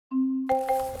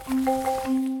Good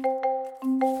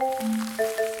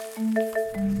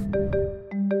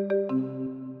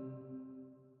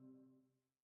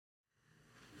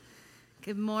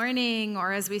morning,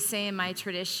 or as we say in my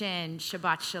tradition,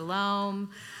 Shabbat Shalom.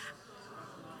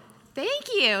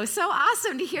 Thank you. So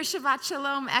awesome to hear Shabbat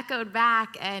Shalom echoed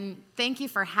back, and thank you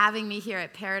for having me here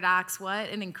at Paradox. What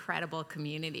an incredible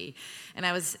community. And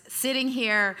I was sitting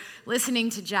here listening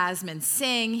to Jasmine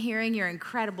sing, hearing your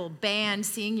incredible band,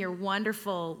 seeing your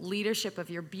wonderful leadership of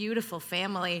your beautiful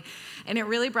family, and it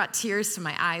really brought tears to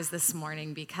my eyes this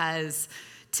morning, because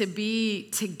to be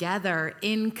together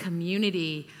in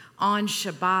community on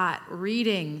Shabbat,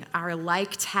 reading our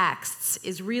like texts,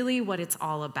 is really what it's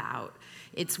all about.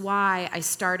 It's why I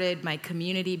started my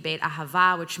community, Beit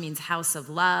Ahava, which means house of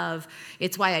love.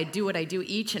 It's why I do what I do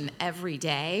each and every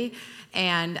day.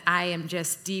 And I am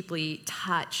just deeply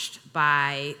touched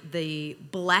by the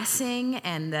blessing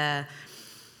and the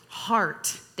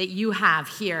heart that you have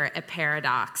here at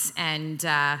Paradox. And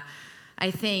I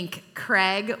thank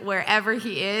Craig, wherever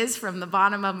he is, from the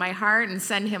bottom of my heart, and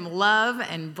send him love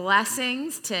and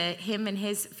blessings to him and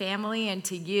his family, and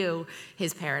to you,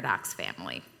 his Paradox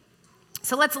family.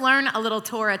 So let's learn a little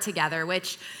Torah together,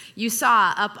 which you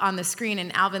saw up on the screen.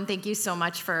 And Alvin, thank you so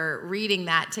much for reading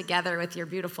that together with your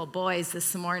beautiful boys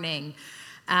this morning.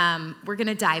 We're going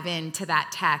to dive into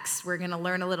that text. We're going to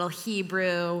learn a little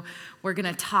Hebrew. We're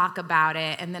going to talk about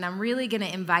it. And then I'm really going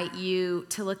to invite you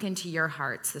to look into your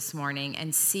hearts this morning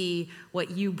and see what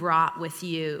you brought with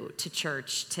you to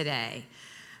church today.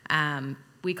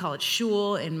 We call it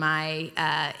shul in my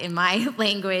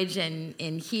language, and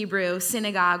in Hebrew,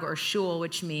 synagogue or shul,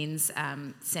 which means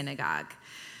synagogue.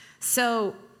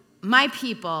 So my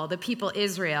people, the people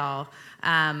Israel,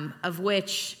 of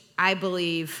which I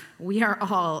believe we are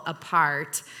all a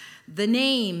part, the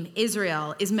name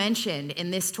Israel is mentioned in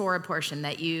this Torah portion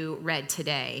that you read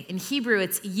today. In Hebrew,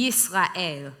 it's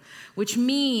Yisrael, which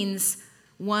means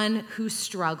one who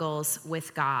struggles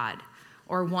with God,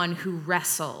 or one who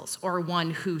wrestles, or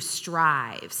one who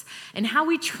strives. And how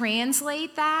we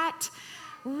translate that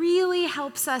really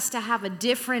helps us to have a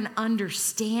different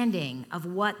understanding of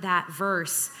what that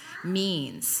verse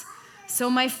means. So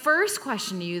my first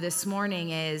question to you this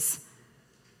morning is,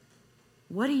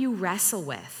 what do you wrestle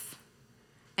with?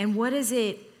 And what does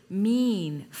it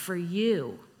mean for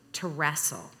you to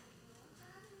wrestle?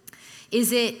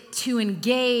 Is it to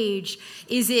engage?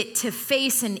 Is it to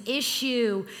face an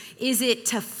issue? Is it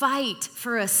to fight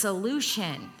for a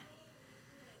solution?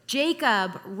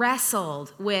 Jacob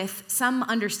wrestled with, some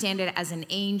understand it as an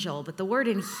angel, but the word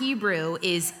in Hebrew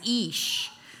is ish.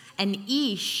 And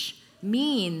ish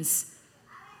means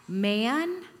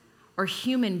man or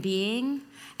human being.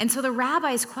 And so the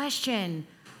rabbis question,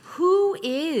 who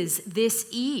is this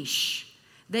ish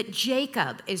that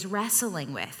Jacob is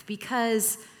wrestling with?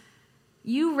 Because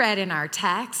you read in our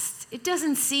text, it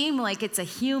doesn't seem like it's a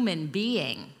human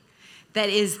being that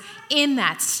is in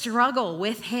that struggle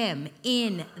with him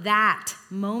in that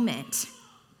moment.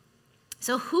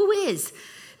 So who is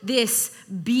this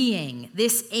being,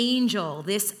 this angel,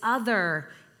 this other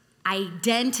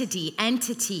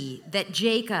entity that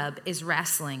Jacob is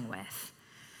wrestling with?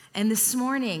 And this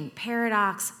morning,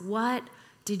 Paradox, what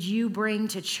did you bring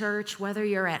to church, whether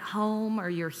you're at home or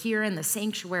you're here in the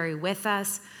sanctuary with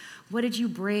us? What did you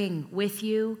bring with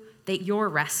you that you're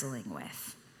wrestling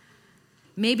with?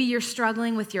 Maybe you're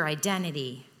struggling with your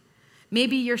identity.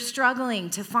 Maybe you're struggling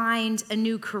to find a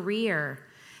new career.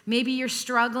 Maybe you're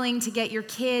struggling to get your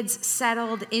kids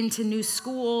settled into new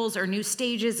schools or new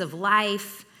stages of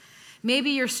life.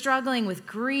 Maybe you're struggling with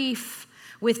grief,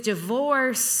 with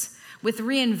divorce, with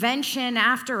reinvention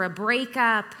after a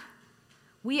breakup.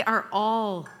 We are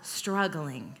all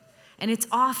struggling. And it's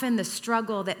often the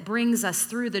struggle that brings us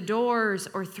through the doors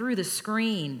or through the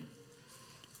screen.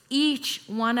 Each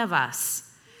one of us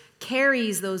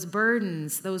carries those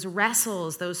burdens, those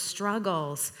wrestles, those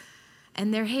struggles,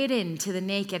 and they're hidden to the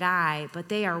naked eye, but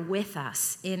they are with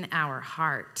us in our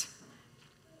heart.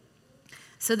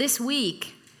 So this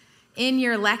week, in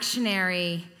your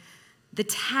lectionary, the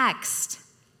text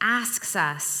asks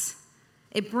us,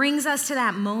 it brings us to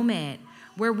that moment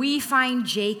where we find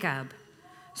Jacob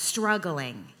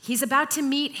struggling. He's about to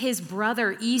meet his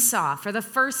brother Esau for the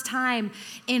first time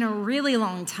in a really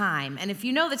long time. And if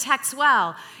you know the text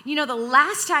well, you know the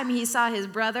last time he saw his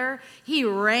brother, he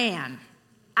ran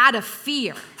out of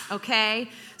fear, okay?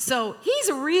 So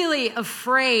he's really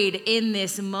afraid in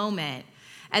this moment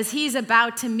as he's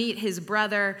about to meet his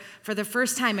brother for the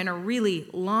first time in a really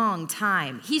long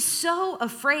time. He's so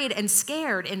afraid and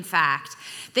scared, in fact,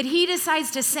 that he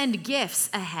decides to send gifts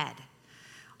ahead.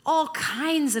 All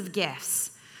kinds of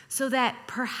gifts. so that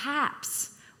perhaps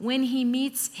when he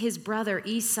meets his brother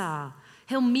Esau,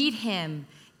 he'll meet him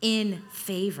in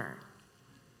favor.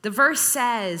 The verse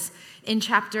says in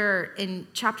chapter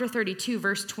 32,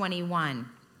 verse 21,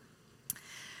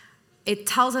 it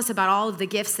tells us about all of the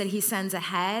gifts that he sends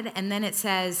ahead, and then it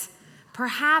says,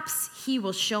 perhaps he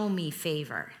will show me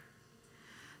favor.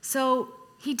 So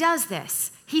he does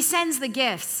this. He sends the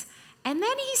gifts, and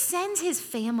then he sends his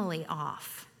family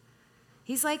off.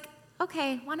 He's like,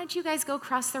 okay, why don't you guys go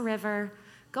cross the river,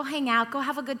 go hang out, go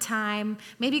have a good time,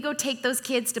 maybe go take those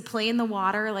kids to play in the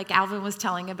water, like Alvin was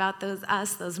telling about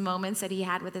those moments that he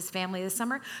had with his family this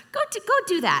summer. Go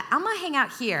do that. I'm going to hang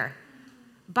out here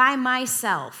by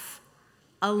myself,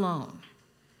 alone.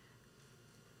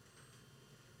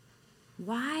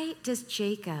 Why does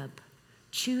Jacob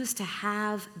choose to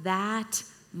have that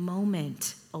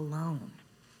moment alone?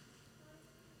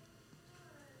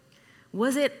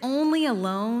 Was it only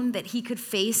alone that he could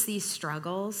face these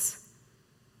struggles?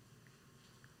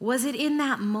 Was it in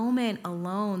that moment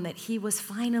alone that he was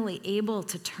finally able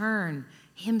to turn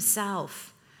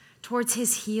himself towards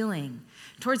his healing,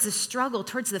 towards the struggle,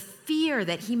 towards the fear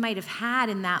that he might have had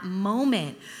in that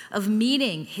moment of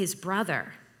meeting his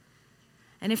brother?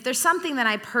 And if there's something that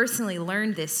I personally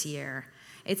learned this year,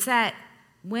 it's that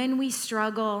when we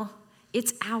struggle,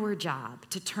 it's our job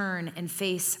to turn and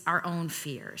face our own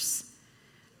fears.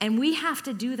 And we have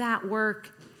to do that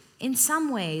work in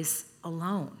some ways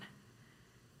alone.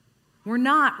 We're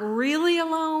not really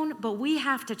alone, but we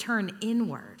have to turn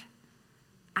inward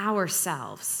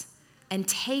ourselves and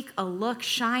take a look,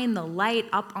 shine the light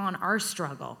up on our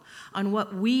struggle, on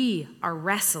what we are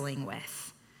wrestling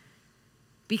with.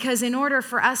 Because in order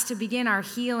for us to begin our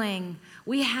healing,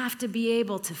 we have to be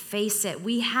able to face it.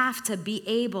 We have to be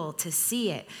able to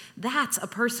see it. That's a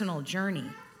personal journey.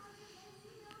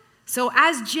 So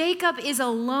as Jacob is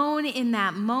alone in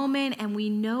that moment, and we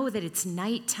know that it's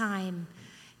nighttime,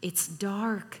 it's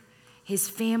dark, his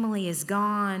family is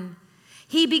gone,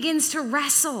 he begins to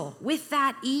wrestle with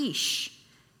that Ish.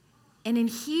 And in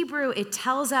Hebrew, it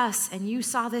tells us, and you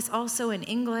saw this also in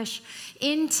English,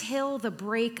 until the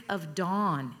break of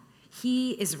dawn,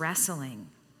 he is wrestling.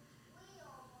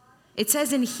 It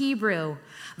says in Hebrew,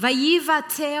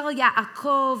 Vayivater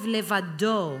Yaakov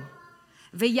levado,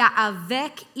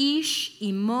 ve'ya'avek ish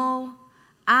imo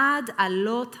ad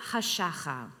alot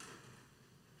hashachar,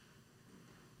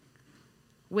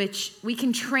 which we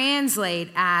can translate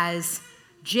as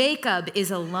Jacob is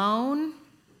alone,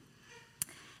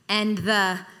 and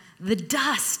the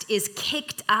dust is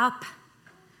kicked up,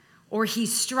 or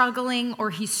he's struggling, or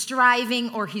he's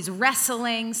striving, or he's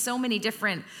wrestling. So many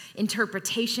different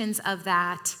interpretations of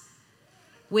that.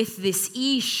 With this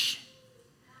Ish,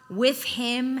 with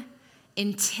him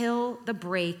until the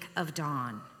break of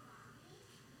dawn.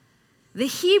 The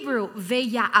Hebrew,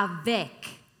 ve'ya'avek,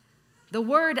 the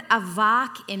word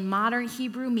avak in modern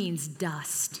Hebrew means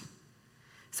dust.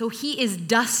 So he is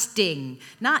dusting,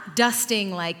 not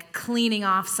dusting like cleaning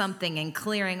off something and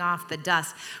clearing off the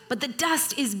dust, but the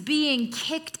dust is being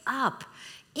kicked up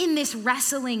in this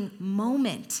wrestling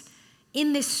moment,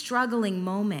 in this struggling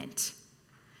moment,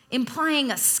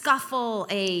 implying a scuffle,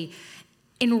 an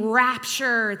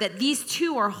enrapture, that these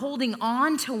two are holding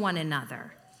on to one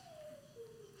another.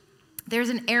 There's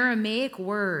an Aramaic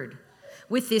word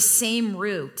with this same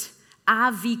root,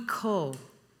 aviko,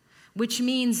 which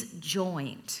means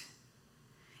joined,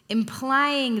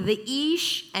 implying the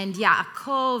Ish and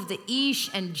Yaakov, the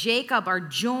Ish and Jacob are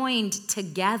joined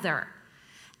together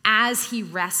as he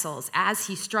wrestles, as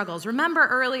he struggles. Remember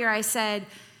earlier I said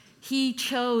he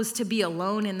chose to be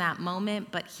alone in that moment,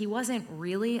 but he wasn't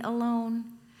really alone.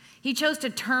 He chose to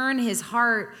turn his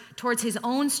heart towards his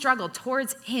own struggle,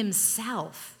 towards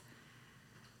himself.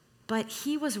 But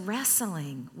he was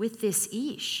wrestling with this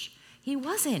Ish. He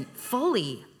wasn't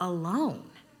fully alone.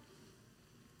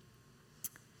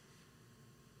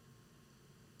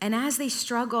 And as they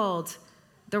struggled,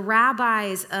 the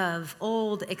rabbis of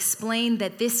old explained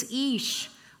that this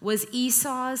Ish was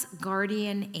Esau's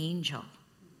guardian angel.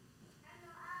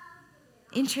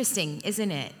 Interesting,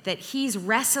 isn't it? That he's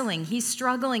wrestling, he's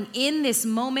struggling in this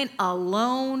moment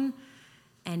alone,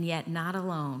 and yet not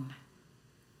alone.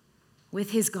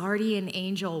 With his guardian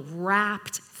angel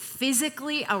wrapped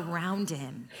physically around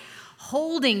him,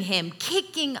 holding him,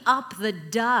 kicking up the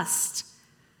dust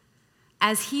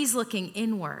as he's looking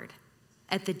inward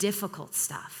at the difficult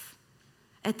stuff,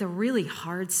 at the really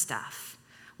hard stuff,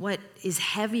 what is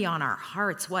heavy on our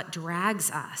hearts, what drags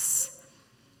us.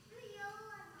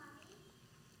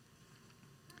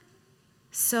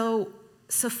 So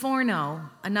Sforno,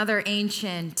 another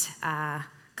ancient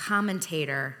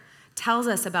commentator, tells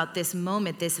us about this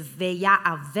moment, this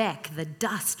veya'avek, the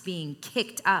dust being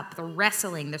kicked up, the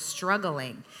wrestling, the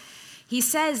struggling. He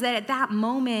says that at that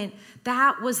moment,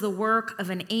 that was the work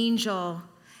of an angel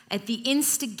at the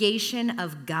instigation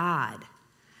of God.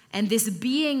 And this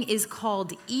being is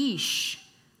called Ish,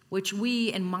 which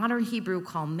we in modern Hebrew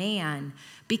call man,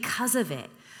 because of it.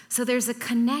 So there's a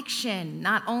connection,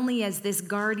 not only as this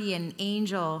guardian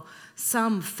angel,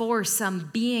 some force, some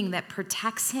being that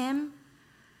protects him,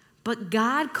 but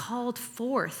God called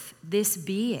forth this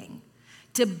being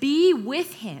to be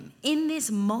with him in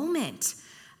this moment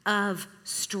of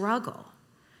struggle.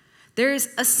 There's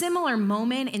a similar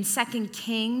moment in 2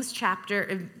 Kings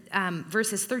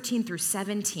verses 13 through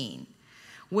 17,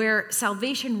 where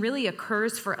salvation really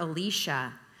occurs for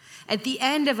Elisha at the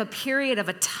end of a period of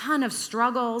a ton of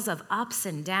struggles, of ups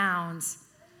and downs.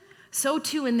 So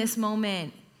too in this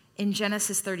moment in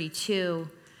Genesis 32,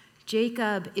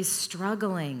 Jacob is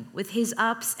struggling with his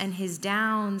ups and his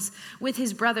downs with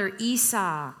his brother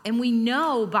Esau. And we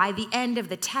know by the end of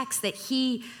the text that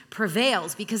he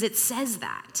prevails because it says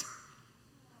that.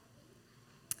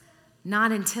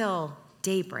 Not until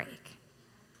daybreak.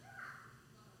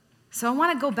 So I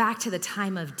want to go back to the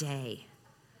time of day,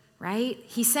 right?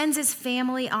 He sends his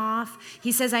family off.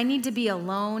 He says, I need to be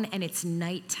alone, and it's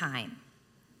nighttime.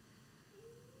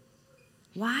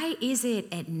 Why is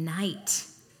it at night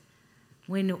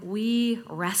when we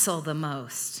wrestle the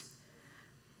most?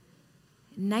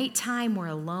 Nighttime, we're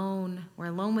alone. We're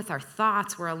alone with our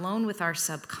thoughts. We're alone with our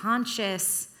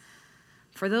subconscious.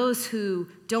 For those who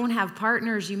don't have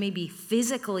partners, you may be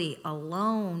physically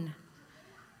alone.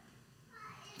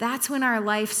 That's when our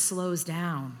life slows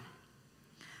down.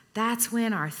 That's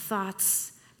when our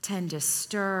thoughts tend to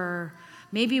stir.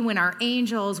 Maybe when our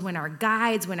angels, when our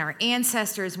guides, when our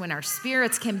ancestors, when our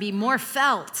spirits can be more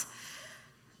felt.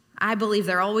 I believe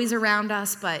they're always around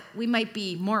us, but we might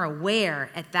be more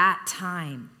aware at that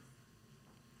time.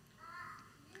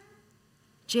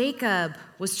 Jacob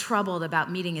was troubled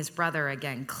about meeting his brother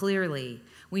again, clearly.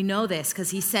 We know this because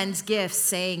he sends gifts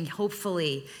saying,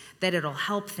 hopefully, that it'll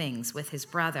help things with his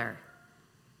brother.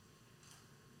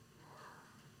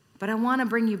 But I want to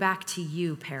bring you back to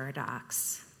you,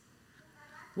 Paradox.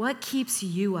 What keeps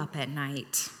you up at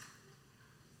night?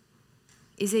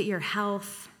 Is it your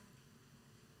health?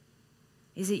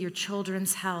 Is it your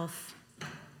children's health?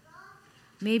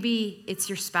 Maybe it's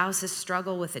your spouse's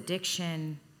struggle with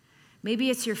addiction. Maybe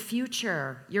it's your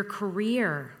future, your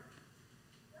career.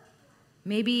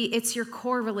 Maybe it's your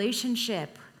core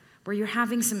relationship where you're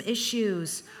having some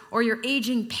issues, or your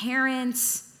aging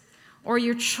parents, or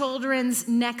your children's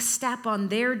next step on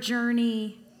their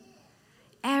journey.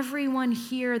 Everyone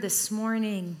here this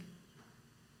morning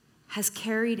has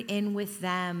carried in with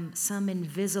them some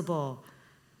invisible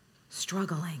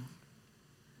struggling.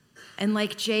 And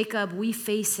like Jacob, we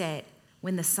face it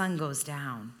when the sun goes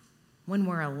down, when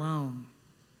we're alone.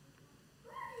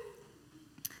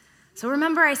 So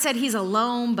remember I said he's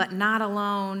alone but not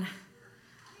alone.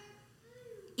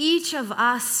 Each of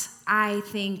us, I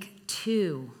think,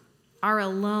 too, are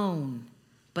alone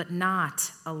but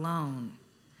not alone.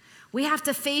 We have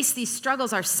to face these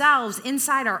struggles ourselves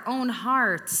inside our own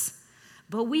hearts,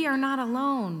 but we are not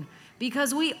alone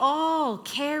because we all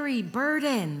carry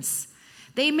burdens.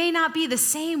 They may not be the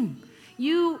same.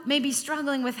 You may be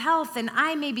struggling with health, and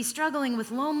I may be struggling with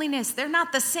loneliness. They're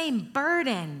not the same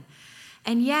burden.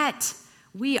 And yet,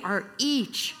 we are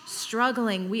each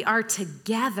struggling. We are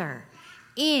together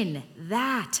in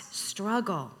that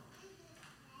struggle.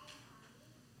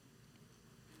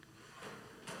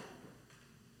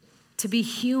 To be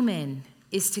human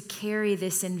is to carry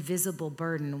this invisible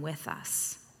burden with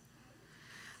us.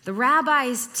 The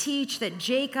rabbis teach that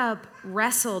Jacob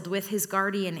wrestled with his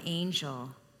guardian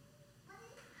angel.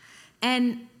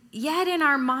 And yet in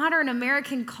our modern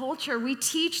American culture, we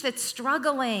teach that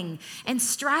struggling and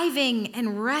striving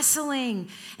and wrestling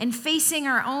and facing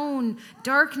our own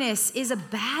darkness is a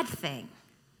bad thing.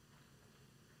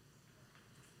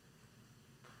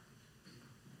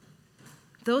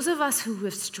 Those of us who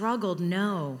have struggled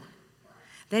know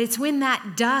that it's when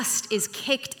that dust is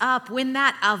kicked up, when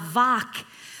that avak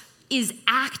is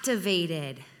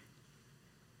activated,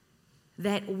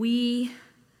 that we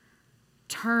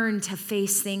turn to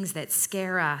face things that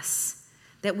scare us,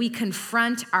 that we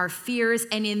confront our fears,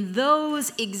 and in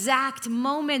those exact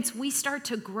moments, we start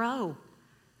to grow.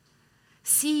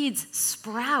 Seeds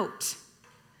sprout.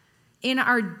 In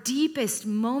our deepest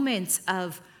moments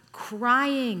of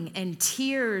crying and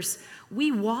tears, we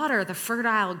water the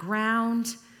fertile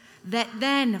ground that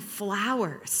then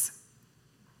flowers.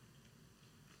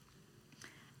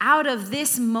 out of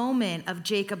this moment of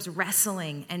Jacob's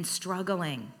wrestling and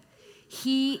struggling,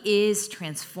 he is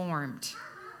transformed.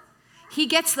 He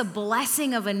gets the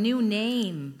blessing of a new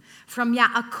name, from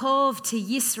Yaakov to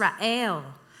Yisrael,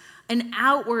 an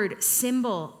outward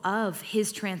symbol of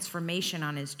his transformation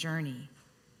on his journey.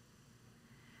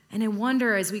 And I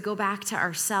wonder, as we go back to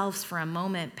ourselves for a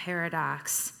moment,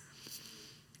 Paradox,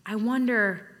 I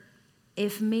wonder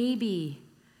if maybe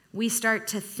we start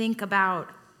to think about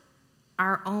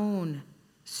our own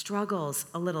struggles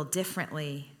a little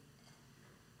differently,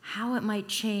 how it might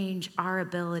change our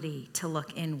ability to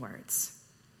look inwards.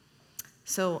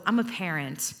 So I'm a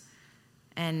parent,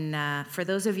 and for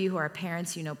those of you who are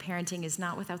parents, you know parenting is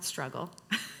not without struggle.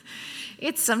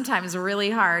 It's sometimes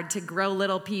really hard to grow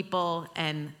little people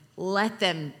and let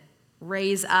them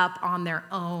raise up on their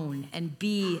own and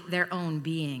be their own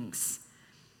beings.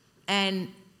 And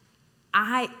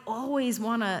I always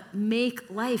want to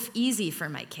make life easy for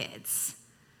my kids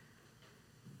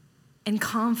and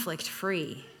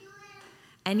conflict-free.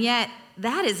 And yet,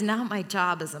 that is not my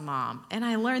job as a mom. And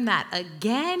I learned that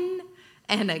again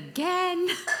and again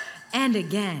and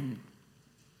again.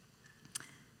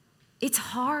 It's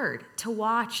hard to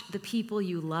watch the people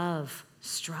you love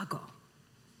struggle.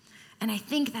 And I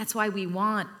think that's why we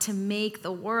want to make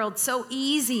the world so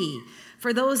easy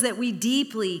for those that we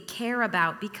deeply care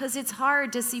about, because it's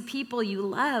hard to see people you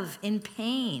love in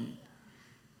pain.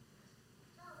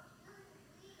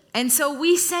 And so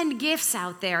we send gifts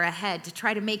out there ahead to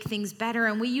try to make things better,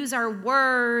 and we use our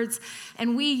words,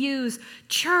 and we use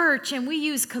church, and we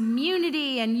use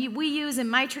community, and we use, in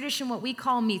my tradition, what we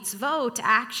call mitzvot,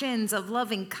 actions of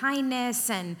loving kindness,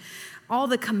 and all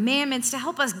the commandments to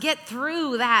help us get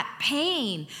through that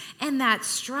pain and that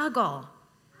struggle.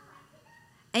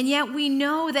 And yet we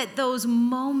know that those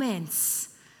moments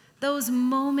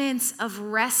of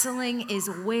wrestling is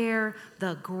where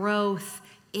the growth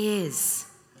is.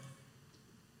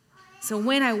 So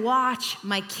when I watch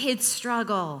my kids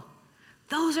struggle,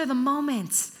 those are the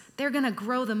moments they're going to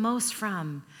grow the most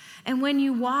from. And when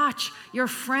you watch your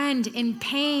friend in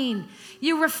pain,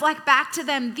 you reflect back to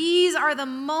them. These are the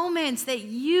moments that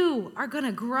you are going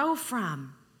to grow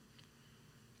from.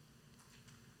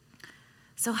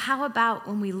 So how about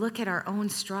when we look at our own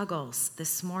struggles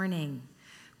this morning,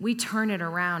 we turn it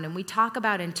around and we talk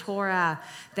about in Torah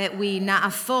that we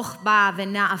na'afoch ba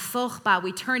v'na'afoch ba.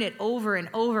 We turn it over and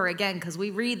over again because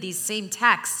we read these same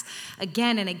texts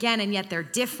again, and yet they're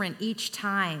different each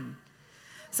time.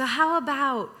 So how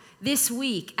about this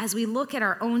week, as we look at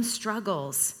our own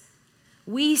struggles,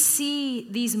 we see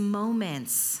these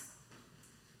moments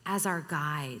as our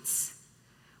guides.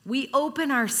 We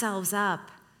open ourselves up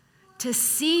to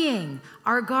seeing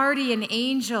our guardian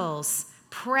angels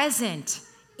present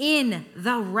in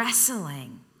the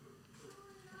wrestling.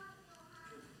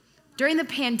 During the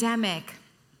pandemic,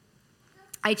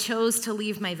 I chose to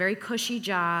leave my very cushy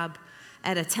job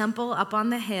at a temple up on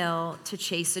the hill to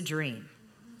chase a dream,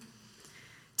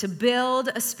 to build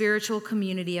a spiritual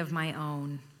community of my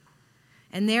own.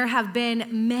 And there have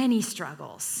been many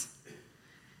struggles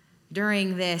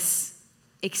during this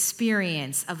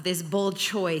experience of this bold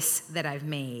choice that I've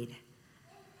made.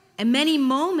 And many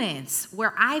moments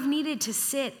where I've needed to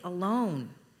sit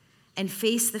alone and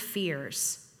face the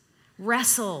fears,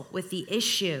 wrestle with the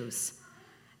issues,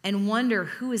 and wonder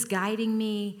who is guiding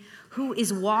me, who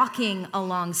is walking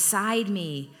alongside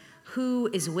me, who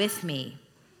is with me.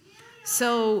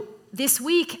 So this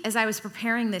week, as I was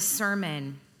preparing this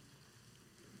sermon,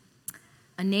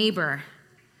 a neighbor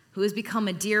who has become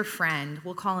a dear friend,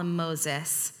 we'll call him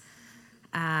Moses,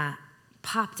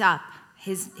 popped up.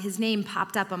 His name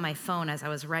popped up on my phone as I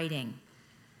was writing.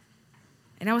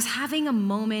 And I was having a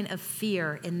moment of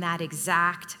fear in that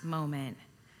exact moment.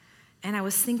 And I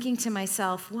was thinking to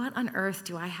myself, what on earth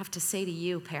do I have to say to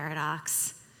you,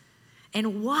 Paradox?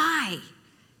 And why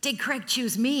did Craig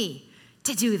choose me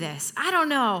to do this? I don't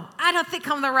know. I don't think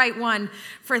I'm the right one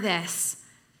for this.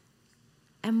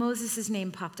 And Moses'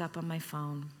 name popped up on my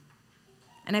phone.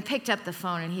 And I picked up the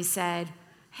phone and he said,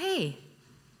 "Hey,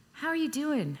 how are you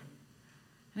doing?"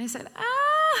 And I said,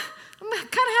 I'm kind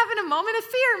of having a moment of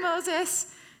fear,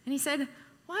 Moses. And he said,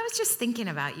 "Well, I was just thinking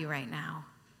about you right now.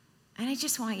 And I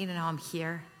just want you to know I'm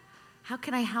here. How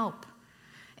can I help?"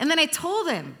 And then I told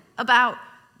him about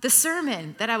the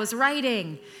sermon that I was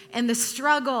writing and the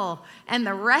struggle and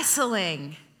the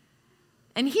wrestling.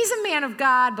 And he's a man of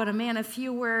God, but a man of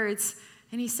few words.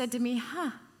 And he said to me,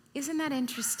 "Isn't that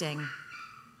interesting?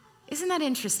 Isn't that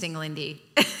interesting, Lindy?"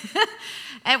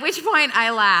 At which point I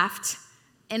laughed,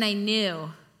 and I knew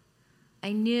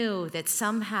that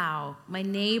somehow my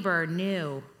neighbor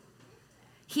knew.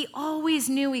 He always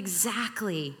knew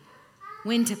exactly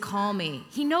when to call me.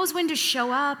 He knows when to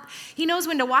show up. He knows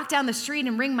when to walk down the street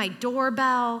and ring my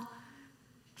doorbell.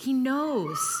 He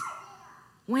knows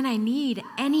when I need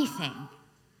anything.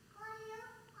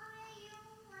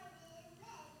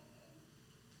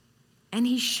 And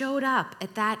he showed up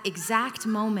at that exact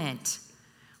moment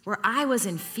where I was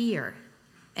in fear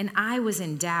and I was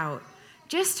in doubt,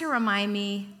 just to remind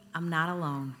me I'm not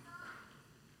alone.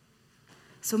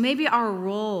 So maybe our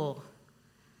role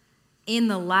in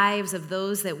the lives of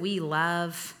those that we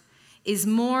love is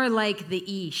more like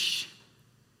the Ish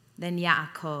than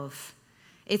Yaakov.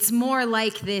 It's more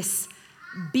like this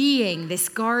being, this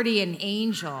guardian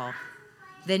angel,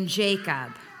 than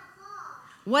Jacob.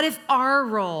 What if our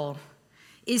role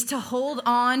is to hold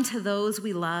on to those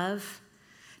we love,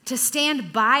 to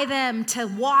stand by them, to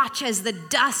watch as the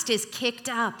dust is kicked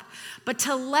up, but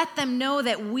to let them know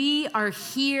that we are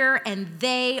here and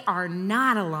they are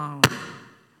not alone?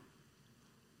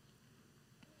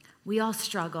 We all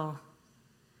struggle.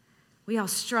 We all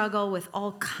struggle with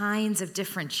all kinds of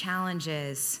different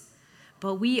challenges,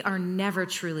 but we are never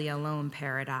truly alone,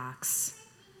 Paradox.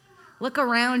 Look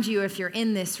around you if you're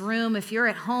in this room. If you're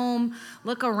at home,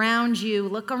 look around you.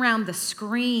 Look around the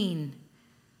screen.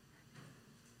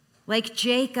 Like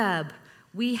Jacob,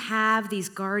 we have these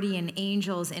guardian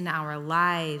angels in our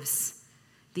lives,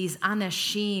 these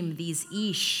anashim, these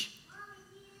ish.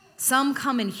 Some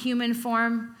come in human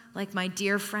form, like my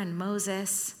dear friend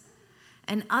Moses,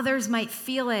 and others might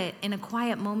feel it in a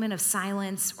quiet moment of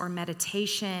silence or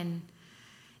meditation,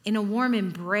 in a warm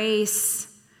embrace,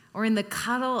 or in the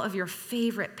cuddle of your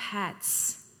favorite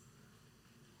pets.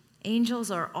 Angels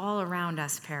are all around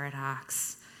us,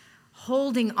 Paradox,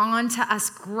 holding on to us,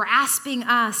 grasping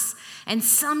us, and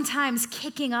sometimes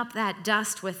kicking up that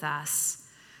dust with us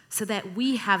so that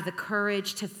we have the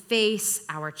courage to face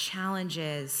our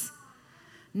challenges,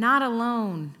 not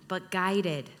alone, but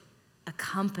guided,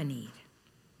 accompanied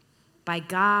by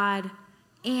God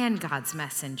and God's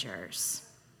messengers.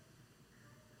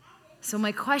 So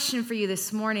my question for you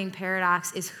this morning,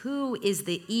 Paradox, is who is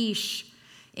the Ish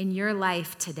in your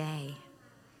life today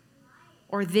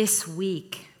or this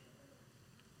week?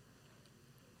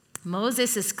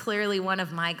 Moses is clearly one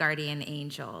of my guardian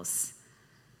angels.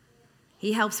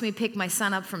 He helps me pick my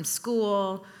son up from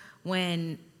school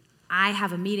when I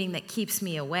have a meeting that keeps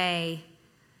me away.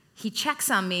 He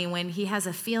checks on me when he has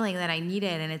a feeling that I need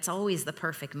it, and it's always the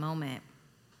perfect moment.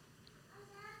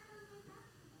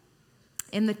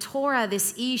 In the Torah,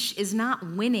 this Ish is not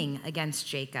winning against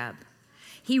Jacob.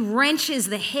 He wrenches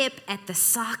the hip at the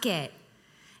socket,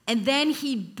 and then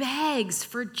he begs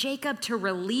for Jacob to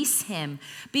release him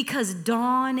because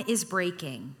dawn is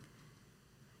breaking.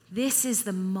 This is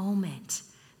the moment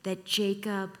that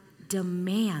Jacob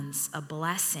demands a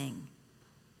blessing.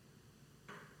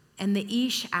 And the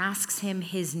Ish asks him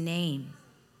his name.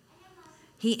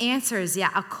 He answers,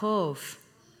 Yaakov,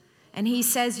 and he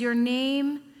says, your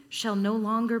name shall no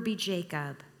longer be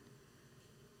Jacob,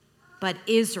 but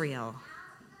Israel.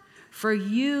 For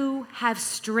you have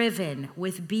striven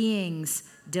with beings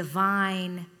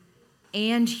divine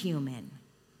and human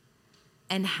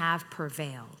and have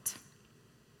prevailed.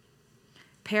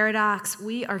 Paradox,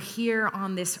 we are here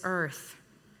on this earth,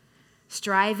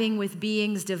 striving with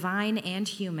beings divine and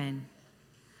human,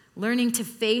 learning to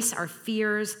face our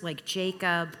fears like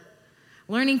Jacob,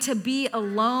 learning to be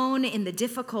alone in the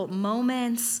difficult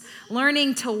moments,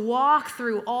 learning to walk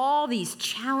through all these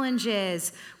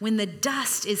challenges when the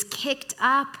dust is kicked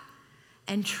up,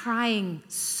 and trying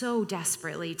so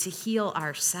desperately to heal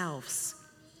ourselves.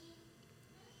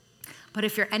 But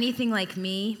if you're anything like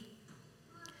me,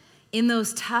 in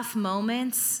those tough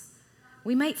moments,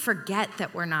 we might forget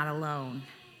that we're not alone,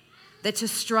 that to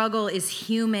struggle is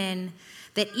human,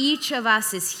 that each of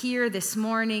us is here this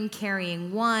morning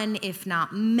carrying one, if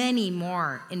not many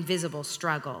more invisible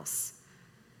struggles.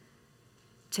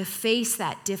 To face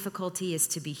that difficulty is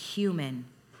to be human,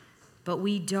 but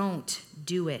we don't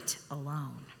do it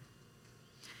alone.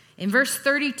 In verse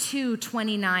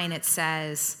 32:29, it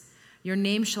says, your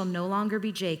name shall no longer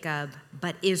be Jacob,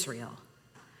 but Israel,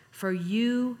 for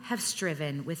you have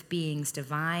striven with beings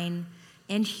divine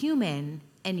and human,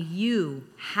 and you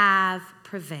have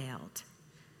prevailed.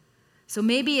 So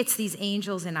maybe it's these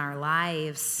angels in our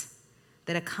lives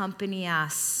that accompany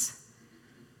us,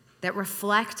 that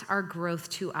reflect our growth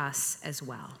to us as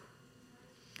well.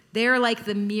 They're like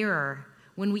the mirror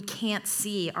when we can't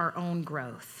see our own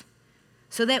growth,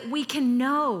 so that we can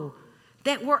know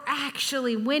that we're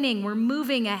actually winning, we're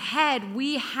moving ahead,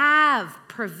 we have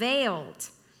prevailed.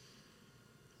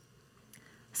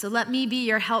 So let me be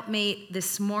your helpmate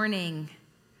this morning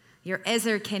your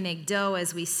ezer kenegdo,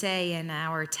 as we say in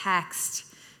our text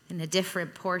in a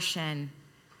different portion.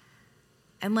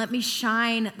 And let me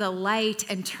shine the light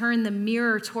and turn the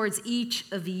mirror towards each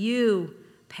of you,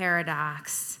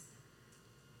 paradox.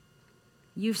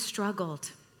 You've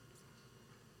struggled.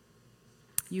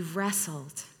 You've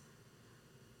wrestled.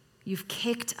 You've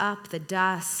kicked up the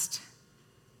dust.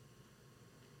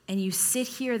 And you sit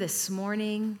here this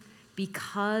morning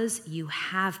because you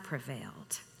have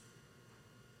prevailed.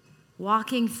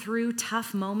 Walking through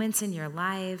tough moments in your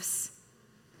lives.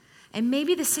 And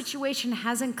maybe the situation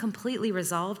hasn't completely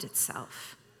resolved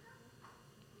itself.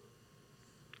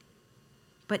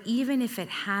 But even if it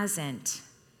hasn't,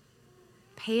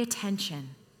 pay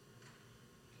attention.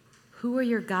 Who are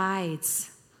your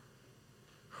guides?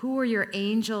 Who are your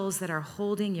angels that are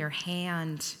holding your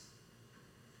hand?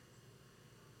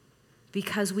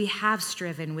 Because we have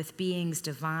striven with beings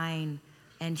divine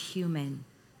and human,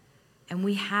 and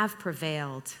we have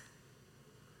prevailed.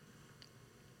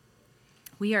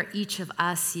 We are each of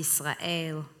us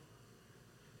Yisrael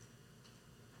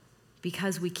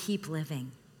because we keep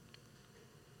living.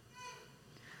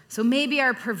 So maybe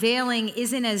our prevailing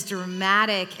isn't as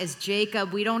dramatic as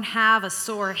Jacob. We don't have a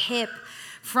sore hip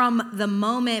from the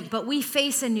moment, but we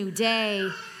face a new day.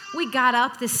 We got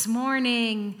up this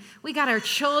morning. We got our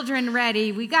children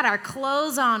ready. We got our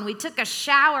clothes on. We took a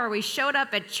shower. We showed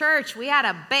up at church. We had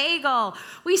a bagel.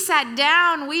 We sat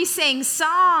down. We sang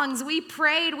songs. We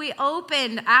prayed. We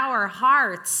opened our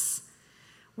hearts.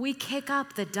 We kick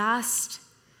up the dust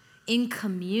in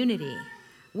community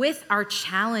with our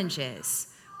challenges.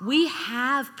 We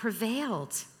have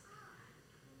prevailed.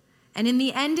 And in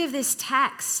the end of this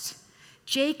text,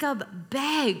 Jacob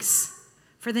begs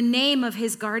for the name of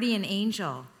his guardian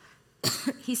angel.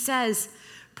 He says,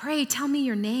 "Pray, tell me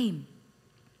your name."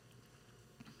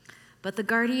 But the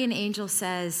guardian angel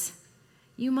says,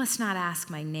 "You must not ask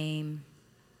my name."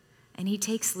 And he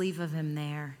takes leave of him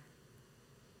there.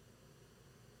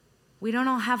 We don't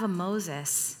all have a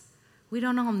Moses. We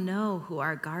don't all know who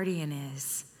our guardian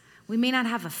is. We may not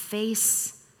have a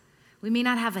face. We may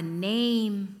not have a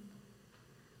name.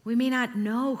 We may not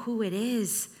know who it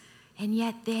is, and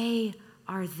yet they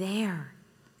are there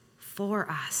for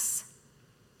us.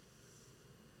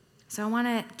 So I want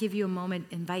to give you a moment,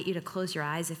 invite you to close your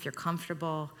eyes if you're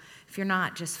comfortable. If you're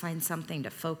not, just find something to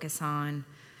focus on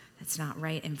that's not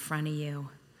right in front of you.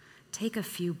 Take a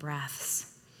few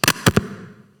breaths.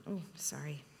 Oh,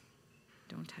 sorry.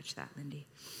 Don't touch that, Lindy.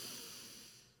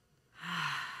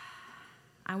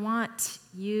 I want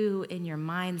you in your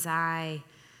mind's eye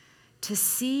to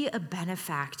see a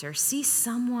benefactor, see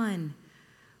someone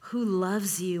who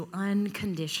loves you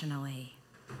unconditionally.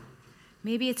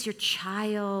 Maybe it's your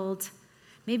child,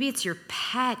 maybe it's your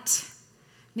pet,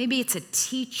 maybe it's a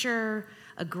teacher,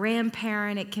 a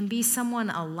grandparent. It can be someone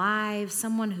alive,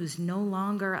 someone who's no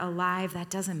longer alive. That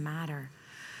doesn't matter.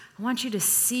 I want you to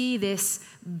see this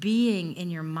being in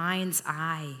your mind's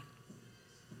eye.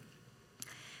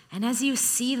 And as you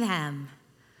see them,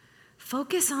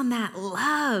 focus on that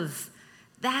love,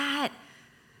 that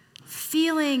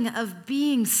feeling of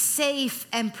being safe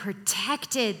and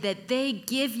protected that they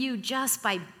give you just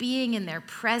by being in their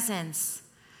presence.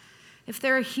 If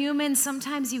they're a human,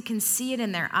 sometimes you can see it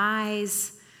in their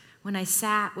eyes. When I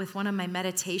sat with one of my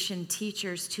meditation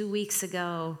teachers 2 weeks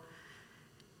ago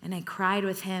and I cried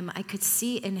with him, I could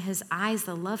see in his eyes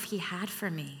the love he had for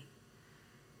me.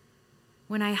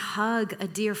 When I hug a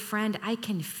dear friend, I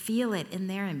can feel it in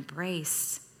their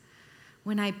embrace.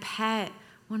 When I pet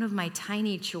one of my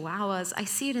tiny chihuahuas, I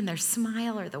see it in their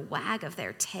smile or the wag of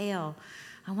their tail.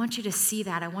 I want you to see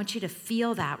that. I want you to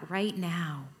feel that right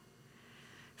now.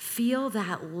 Feel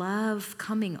that love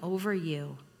coming over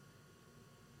you.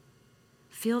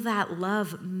 Feel that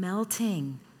love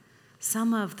melting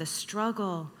some of the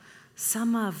struggle,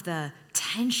 some of the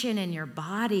tension in your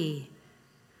body.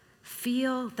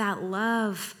 Feel that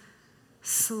love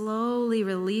slowly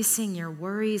releasing your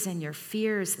worries and your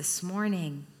fears this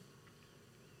morning.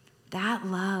 That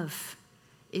love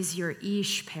is your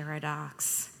Ish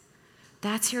paradox.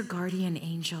 That's your guardian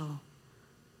angel.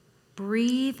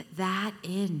 Breathe that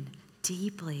in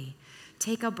deeply.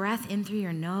 Take a breath in through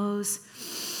your nose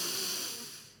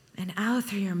and out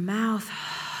through your mouth.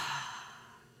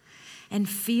 And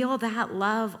feel that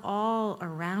love all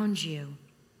around you.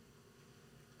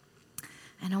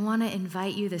 And I want to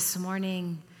invite you this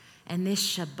morning and this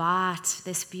Shabbat,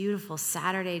 this beautiful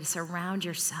Saturday, to surround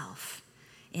yourself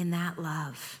in that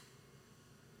love.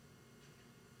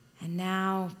 And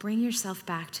now bring yourself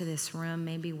back to this room.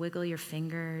 Maybe wiggle your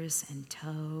fingers and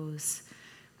toes.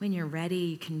 When you're ready,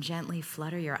 you can gently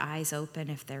flutter your eyes open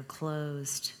if they're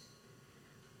closed.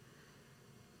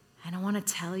 And I want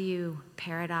to tell you,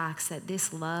 Paradox, that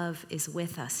this love is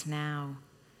with us now.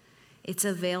 It's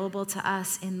available to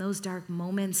us in those dark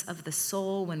moments of the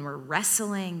soul when we're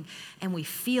wrestling and we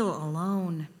feel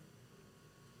alone.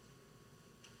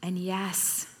 And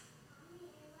yes,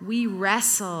 we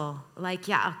wrestle like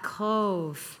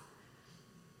Yaakov,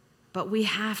 but we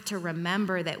have to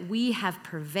remember that we have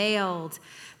prevailed,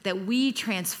 that we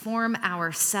transform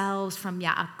ourselves from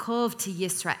Yaakov to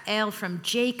Yisrael, from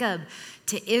Jacob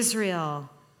to Israel,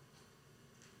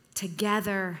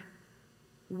 together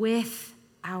with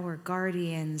our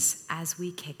guardians as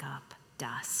we kick up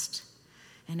dust.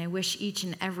 And I wish each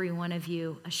and every one of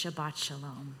you a Shabbat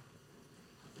Shalom.